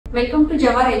Welcome to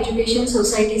Jawahar Education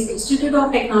Society's Institute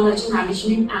of Technology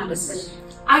Management and Research.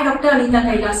 I, Dr. Anita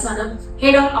Kailas Sanap,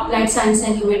 Head of Applied Science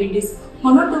and Humanities,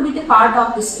 honored to be the part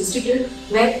of this institute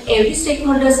where every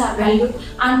stakeholders are valued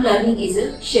and learning is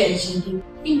a shared journey.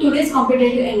 In today's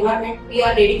competitive environment, we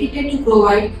are dedicated to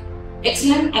provide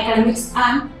excellent academics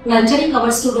and nurturing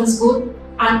our students' growth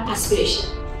and aspiration.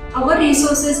 Our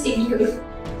resources include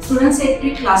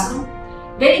student-centric classroom,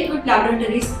 well-equipped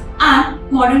laboratories, and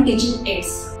modern teaching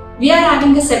aids. We are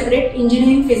having a separate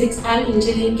engineering physics and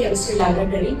engineering chemistry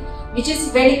laboratory which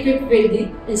is well equipped with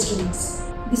the instruments.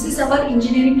 This is our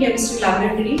engineering chemistry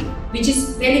laboratory which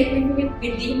is well equipped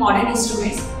with the modern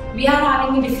instruments. We are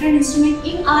having a different instrument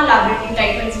in our laboratory,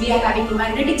 like we are having a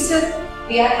magnetic cell,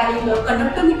 we are having a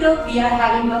conductometer, we are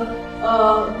having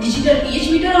a digital pH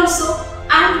meter also,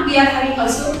 and we are having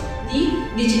also the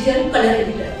digital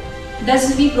colorimeter.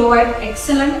 Thus we provide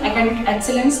excellent academic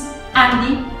excellence and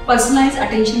the personalized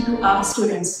attention to our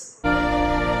students.